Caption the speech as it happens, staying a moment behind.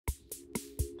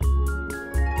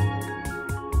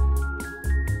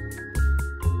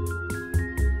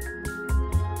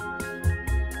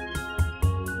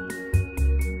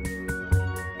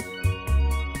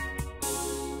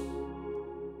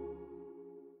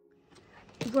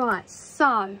Right,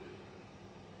 so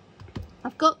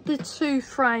I've got the two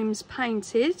frames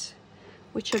painted,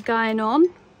 which are going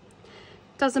on.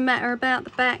 Doesn't matter about the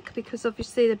back because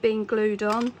obviously they're being glued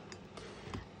on.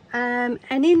 And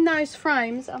in those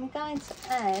frames I'm going to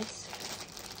add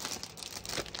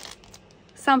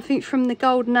something from the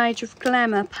Golden Age of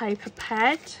Glamour paper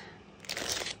pad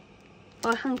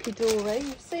by Hunky Dory.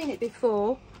 You've seen it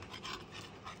before.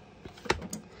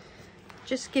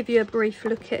 Just give you a brief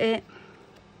look at it.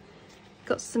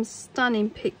 Got some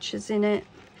stunning pictures in it.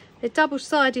 They're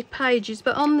double-sided pages,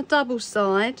 but on the double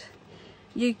side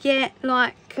you get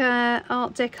like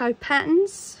Art Deco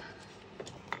patterns,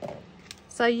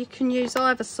 so you can use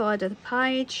either side of the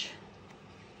page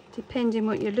depending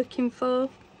what you're looking for.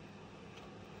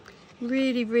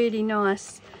 Really, really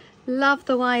nice. Love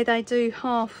the way they do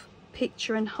half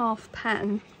picture and half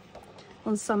pattern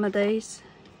on some of these.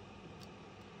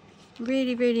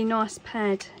 Really, really nice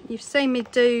pad. You've seen me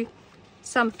do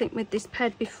something with this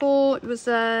pad before. It was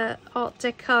a Art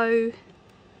Deco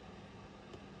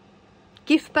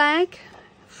gift bag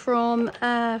from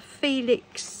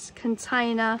Felix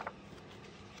container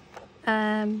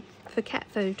for cat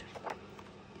food.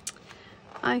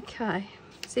 Okay,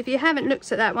 so if you haven't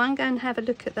looked at that one, go and have a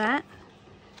look at that.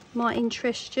 Might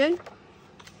interest you.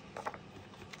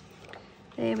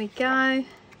 There we go.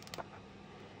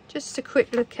 Just a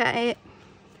quick look at it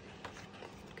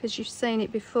because you've seen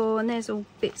it before, and there's all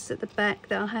bits at the back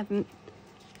that I haven't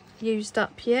used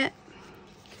up yet.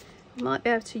 I might be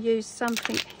able to use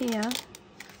something here.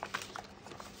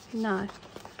 No,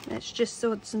 that's just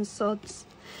odds and sods.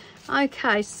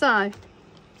 Okay, so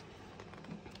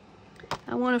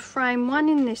I want to frame one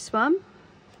in this one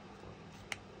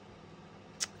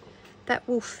that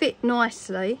will fit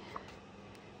nicely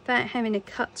without having to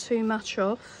cut too much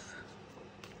off.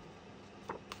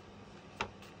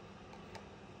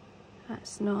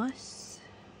 That's nice.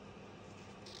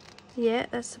 Yeah,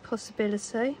 that's a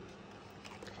possibility.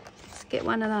 Get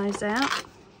one of those out,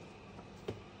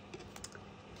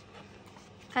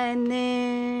 and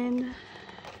then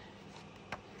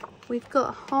we've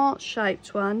got a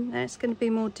heart-shaped one. That's going to be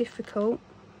more difficult.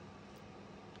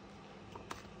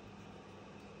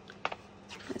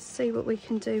 Let's see what we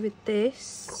can do with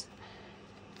this.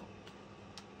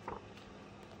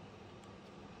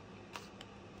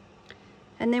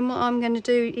 And then what I'm going to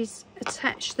do is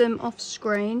attach them off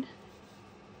screen.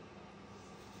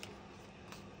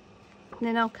 And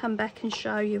then I'll come back and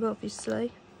show you,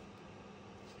 obviously.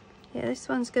 Yeah, this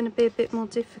one's going to be a bit more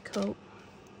difficult.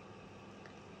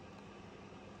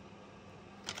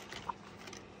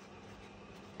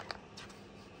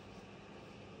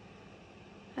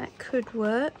 That could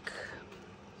work.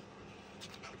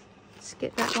 Let's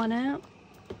get that one out.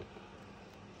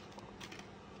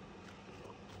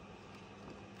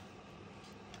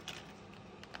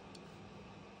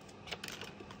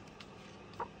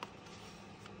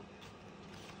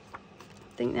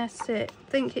 I think that's it. I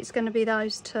think it's going to be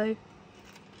those two.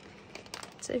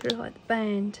 So like the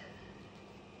band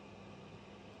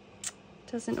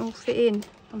doesn't all fit in,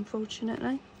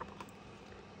 unfortunately.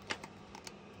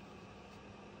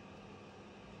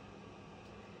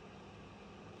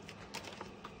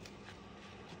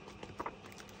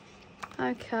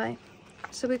 Okay,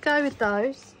 so we go with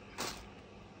those.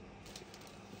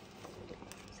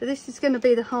 So this is going to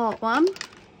be the heart one.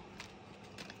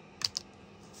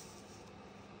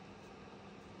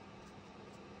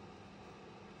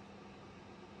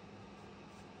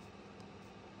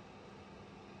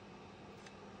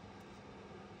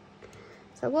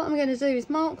 So what I'm going to do is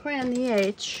mark around the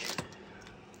edge.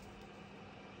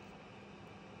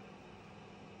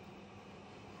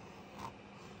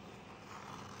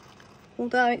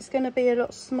 Although it's going to be a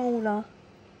lot smaller.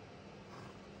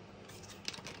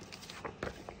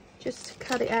 Just to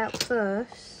cut it out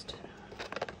first.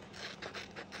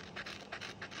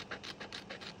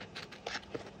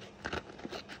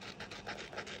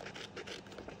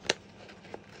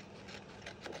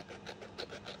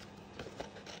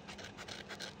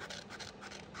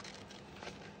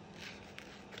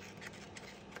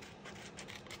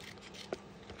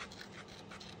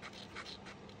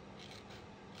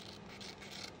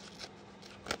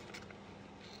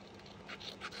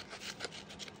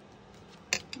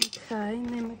 Okay, and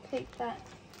then we'll keep that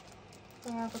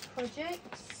for other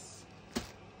projects.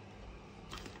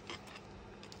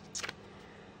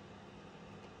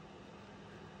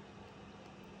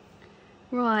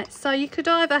 Right, so you could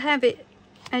either have it,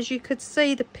 as you could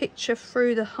see the picture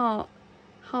through the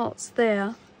hearts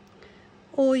there,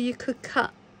 or you could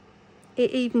cut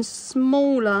it even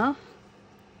smaller,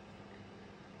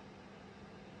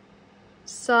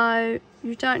 so so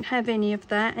you don't have any of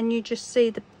that, and you just see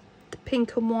the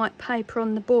pink and white paper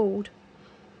on the board.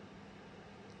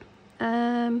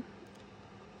 I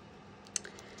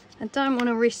don't want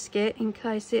to risk it in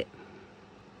case it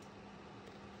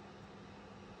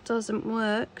doesn't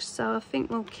work, so I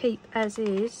think we'll keep as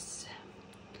is.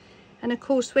 And of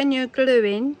course, when you're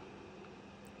gluing,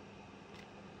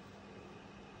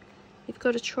 you've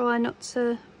got to try not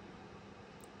to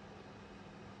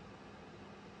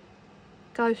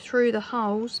go through the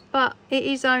holes, but it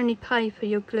is only paper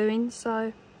you're gluing,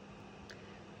 so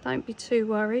don't be too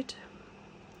worried.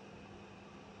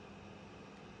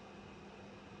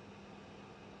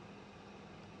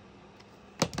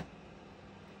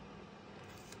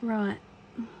 Right.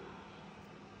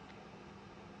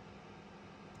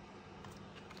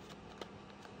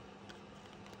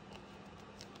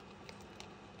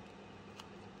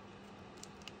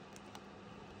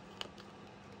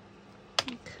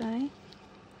 Okay.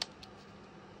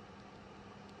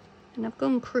 And I've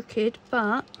gone crooked,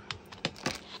 but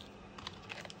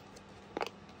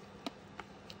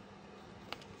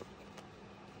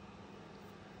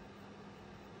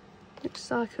looks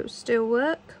like it'll still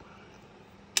work.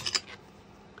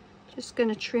 Just going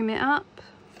to trim it up.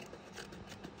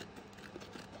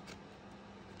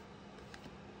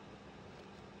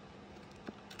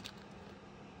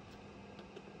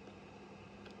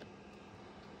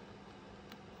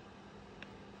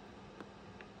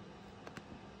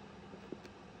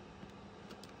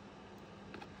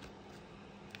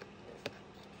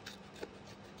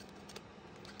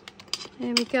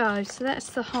 There we go, so that's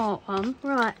the heart one.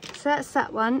 Right, so that's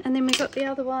that one, and then we've got the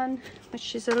other one,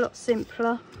 which is a lot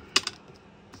simpler.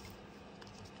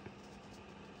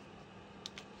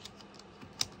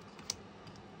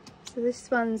 So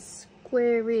this one's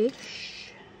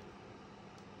squarish.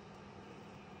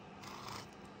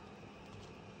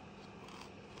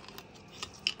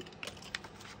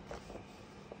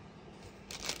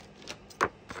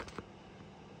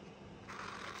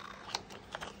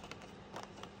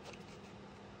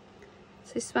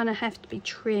 So this one I have to be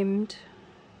trimmed.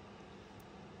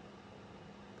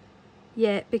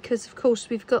 Yeah, because of course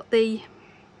we've got the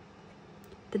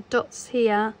dots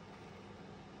here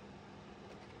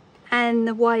and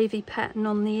the wavy pattern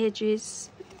on the edges,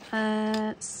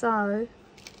 so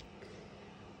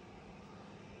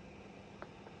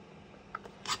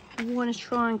I want to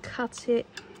try and cut it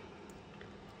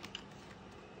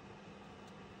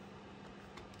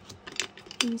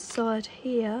inside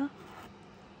here.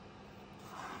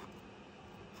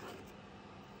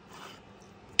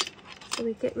 So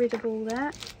we get rid of all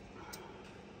that.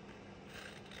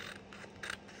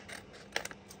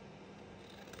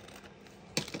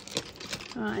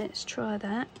 Right, let's try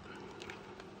that.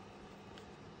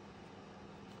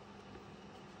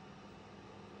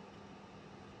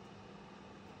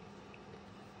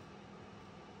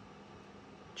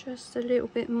 Just a little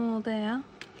bit more there.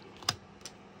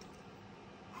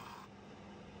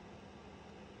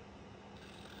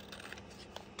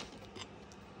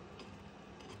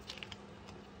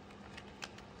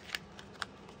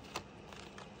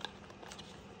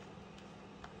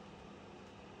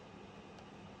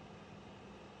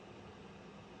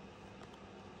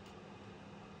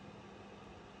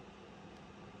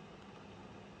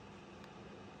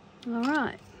 All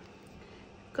right,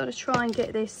 got to try and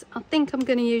get this. I think I'm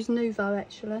going to use Nouveau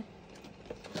actually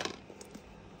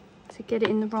to get it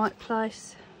in the right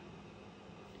place,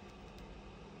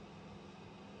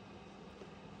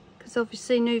 because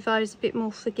obviously Nouveau is a bit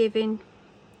more forgiving.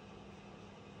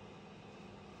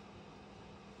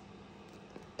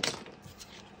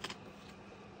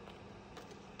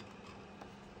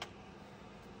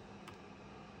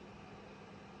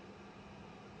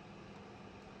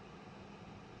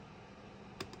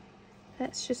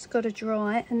 That's just got to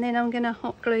dry, and then I'm going to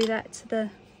hot glue that to the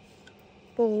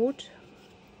board.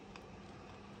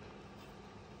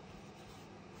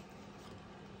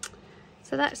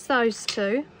 So that's those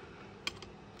two.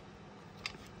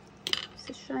 It's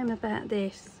a shame about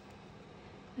this.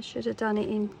 I should have done it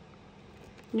in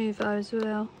Nouveau as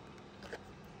well.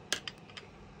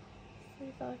 See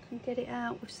if I can get it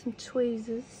out with some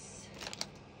tweezers.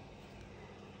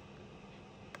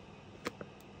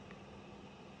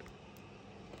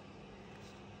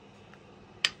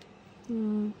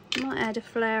 Might add a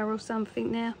flower or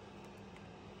something now.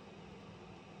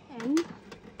 And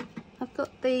I've got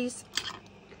these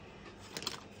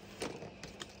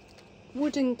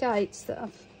wooden gates that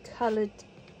I've coloured,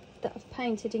 that I've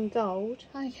painted in gold.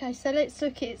 Okay, so let's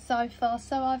look at it so far.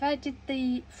 So I've added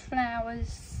the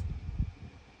flowers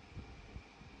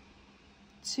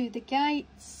to the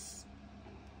gates.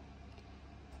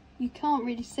 You can't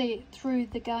really see it through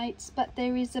the gates, but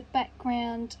there is a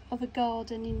background of a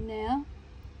garden in there.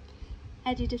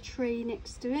 Added a tree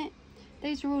next to it.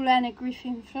 These are all Anna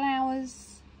Griffin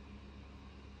flowers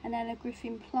and Anna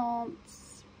Griffin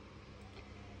plants.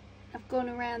 I've gone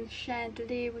around the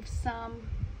chandelier with some,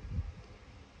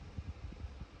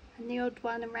 and the odd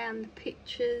one around the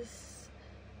pictures.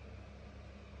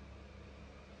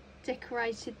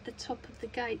 Decorated the top of the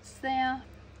gates there.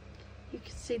 You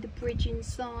can see the bridge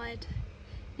inside.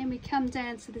 Then we come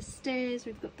down to the stairs.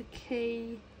 We've got the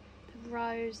key, the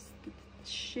rose, the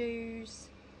shoes,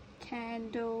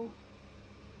 candle,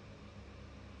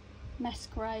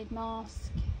 masquerade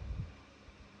mask,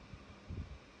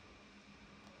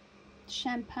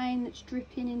 champagne that's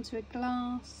dripping into a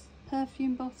glass,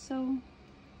 perfume bottle,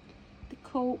 the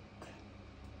cork.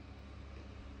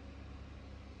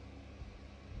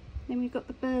 Then we've got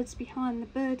the birds behind the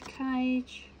bird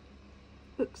cage,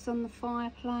 books on the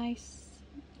fireplace,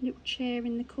 a little chair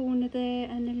in the corner there,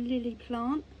 and a lily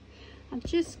plant. I'm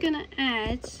just going to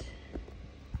add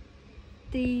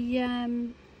the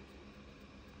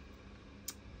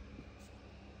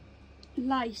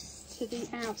lace to the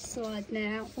outside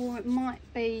now, or it might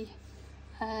be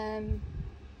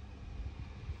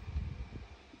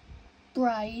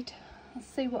braid. I'll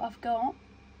see what I've got,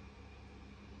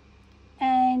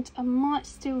 and I might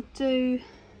still do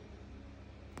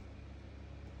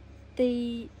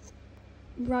the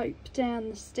rope down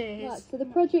the stairs. Right, so the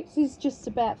project is just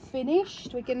about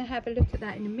finished. We're going to have a look at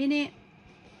that in a minute.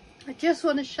 I just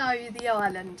want to show you the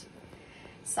island.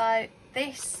 So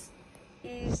this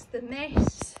is the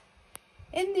mess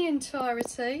in the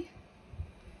entirety.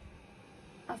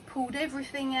 I've pulled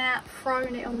everything out,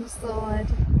 thrown it on the side.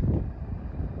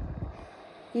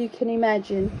 You can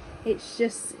imagine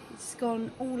it's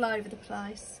gone all over the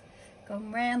place,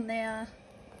 gone round there.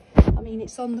 I mean,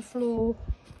 it's on the floor.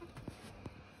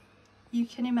 You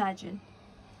can imagine.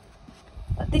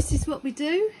 But this is what we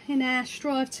do in our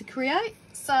strive to create.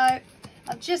 So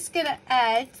I'm just going to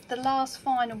add the last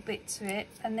final bit to it,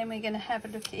 and then we're going to have a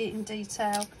look at it in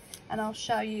detail, and I'll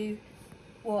show you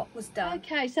what was done.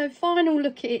 Okay, so final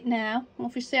look at it now.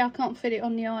 Obviously I can't fit it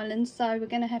on the island, so we're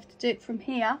going to have to do it from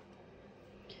here.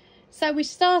 So we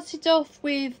started off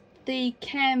with the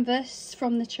canvas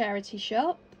from the charity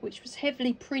shop, which was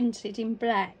heavily printed in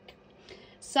black.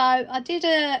 So I did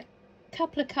a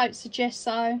couple of coats of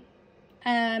gesso,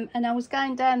 and I was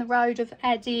going down the road of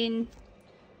adding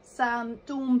some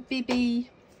Dawn Bibby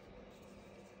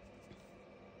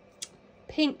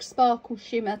pink sparkle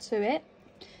shimmer to it.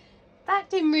 That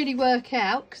didn't really work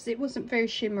out because it wasn't very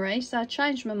shimmery, so I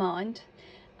changed my mind.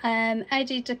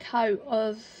 Added a coat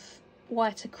of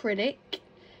white acrylic,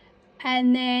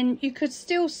 and then you could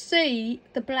still see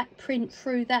the black print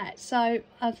through that, so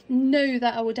I knew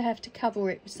that I would have to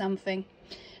cover it with something.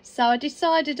 So I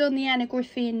decided on the Anna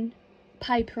Griffin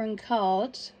paper and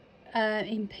card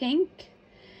in pink,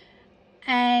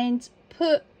 and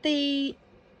put the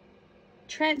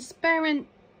transparent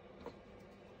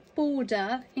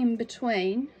border in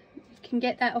between. You can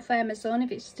get that off Amazon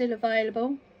if it's still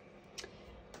available,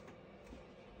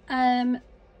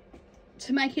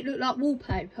 to make it look like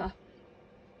wallpaper.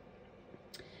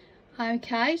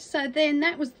 Okay, so then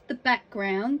that was the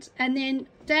background, and then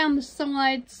down the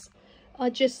sides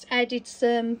I just added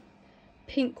some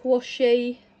pink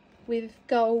washi with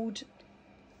gold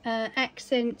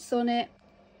accents on it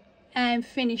and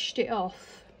finished it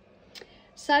off.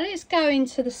 So let's go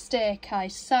into the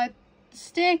staircase. So the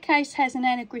staircase has an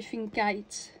Anna Griffin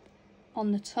gate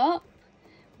on the top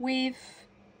with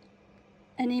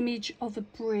an image of a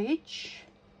bridge,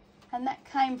 and that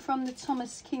came from the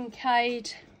Thomas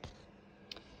Kincaid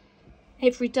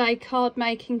Everyday Card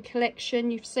Making Collection.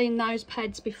 You've seen those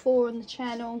pads before on the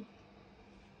channel.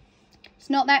 It's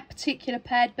not that particular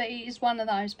pad, but it is one of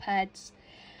those pads.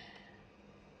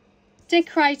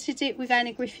 Decorated it with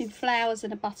Anna Griffin flowers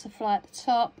and a butterfly at the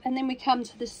top, and then we come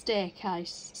to the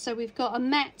staircase. So we've got a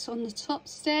mat on the top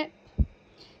step,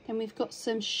 then we've got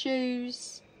some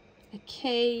shoes, a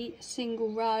key, a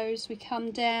single rose. We come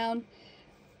down,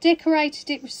 decorated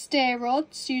it with stair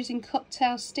rods using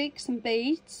cocktail sticks and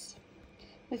beads.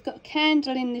 We've got a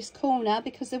candle in this corner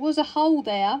because there was a hole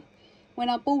there when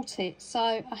I bought it, so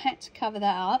I had to cover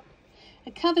that up. I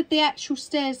covered the actual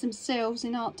stairs themselves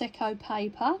in Art Deco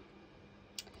paper.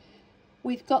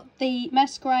 We've got the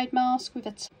masquerade mask with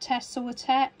a tassel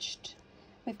attached.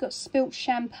 We've got spilt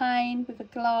champagne with a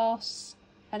glass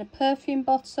and a perfume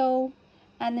bottle,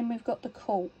 and then we've got the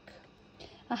cork.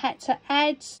 I had to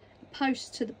add a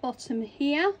post to the bottom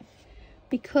here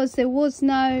because there was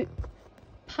no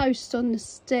post on the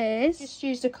stairs. Just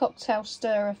used a cocktail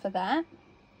stirrer for that.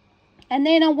 And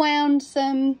then I wound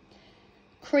some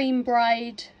cream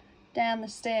braid down the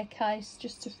staircase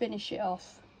just to finish it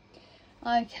off.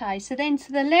 Okay, so then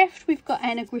to the left we've got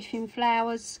Anna Griffin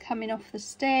flowers coming off the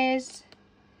stairs.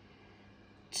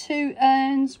 2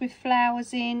 urns with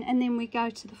flowers in, and then we go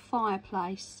to the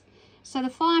fireplace. So the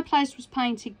fireplace was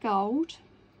painted gold.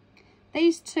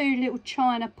 These 2 little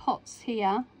china pots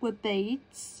here were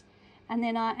beads, and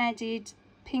then I added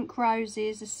pink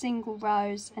roses, a single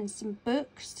rose, and some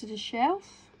books to the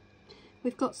shelf.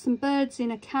 We've got some birds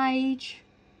in a cage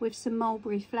with some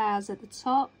mulberry flowers at the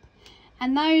top,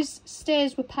 and those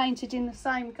stairs were painted in the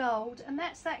same gold, and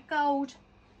that's that gold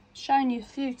shown you a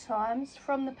few times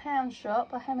from the pound shop.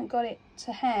 I haven't got it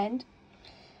to hand,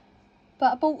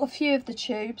 but I bought a few of the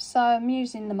tubes, so I'm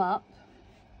using them up.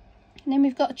 And then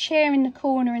we've got a chair in the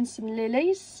corner and some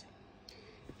lilies.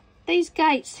 These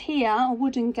gates here are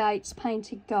wooden gates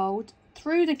painted gold.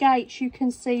 Through the gates you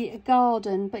can see a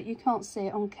garden, but you can't see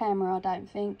it on camera, I don't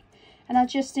think. And I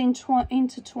just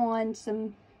intertwined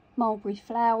some mulberry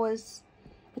flowers,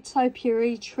 a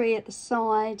topiary tree at the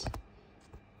side,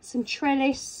 some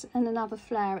trellis and another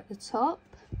flower at the top.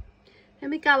 Then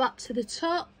we go up to the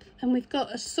top and we've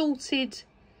got assorted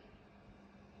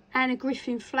Anna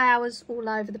Griffin flowers all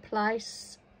over the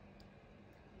place.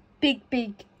 Big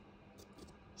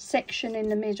section in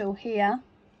the middle here.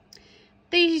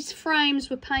 These frames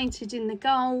were painted in the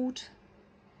gold,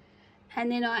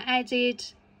 and then I added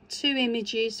 2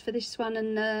 images for this one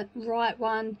and the right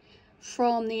one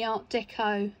from the Art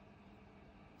Deco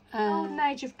Golden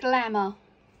Age of Glamour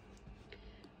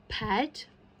pad,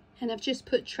 and I've just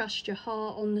put Trust Your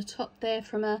Heart on the top there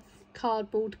from a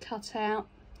cardboard cutout.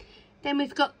 Then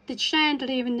we've got the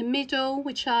chandelier in the middle,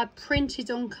 which I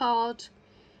printed on card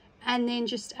and then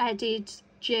just added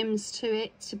gems to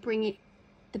it to bring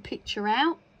the picture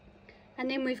out. And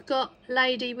then we've got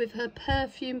lady with her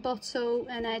perfume bottle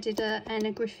and added a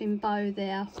Anna Griffin bow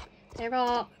there. There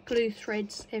are glue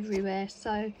threads everywhere,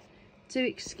 so do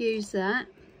excuse that.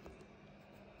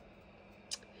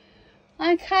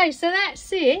 Okay, so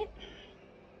that's it.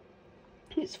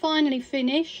 It's finally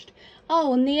finished.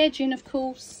 Oh, and the edging, of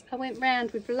course, I went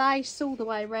round with lace all the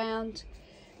way round,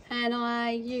 and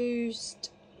I used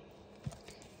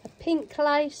a pink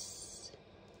lace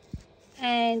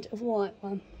and a white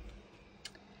one.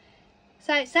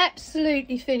 So it's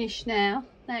absolutely finished now.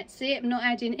 That's it. I'm not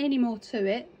adding any more to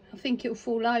it. I think it'll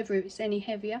fall over if it's any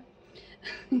heavier.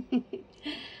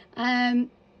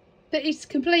 But it's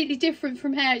completely different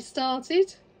from how it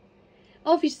started.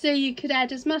 Obviously you could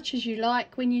add as much as you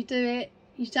like when you do it.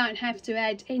 You don't have to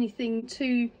add anything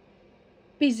too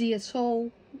busy at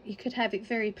all. You could have it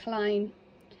very plain.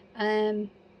 I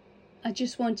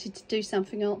just wanted to do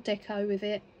something Art Deco with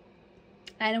it,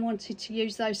 and I wanted to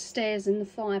use those stairs in the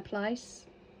fireplace.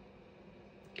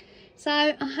 So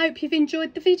I hope you've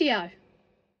enjoyed the video.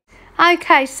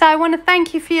 Okay, so I want to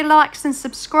thank you for your likes and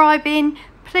subscribing.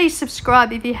 Please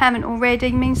subscribe if you haven't already.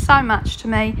 It means so much to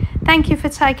me. Thank you for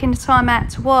taking the time out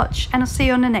to watch, and I'll see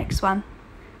you on the next one.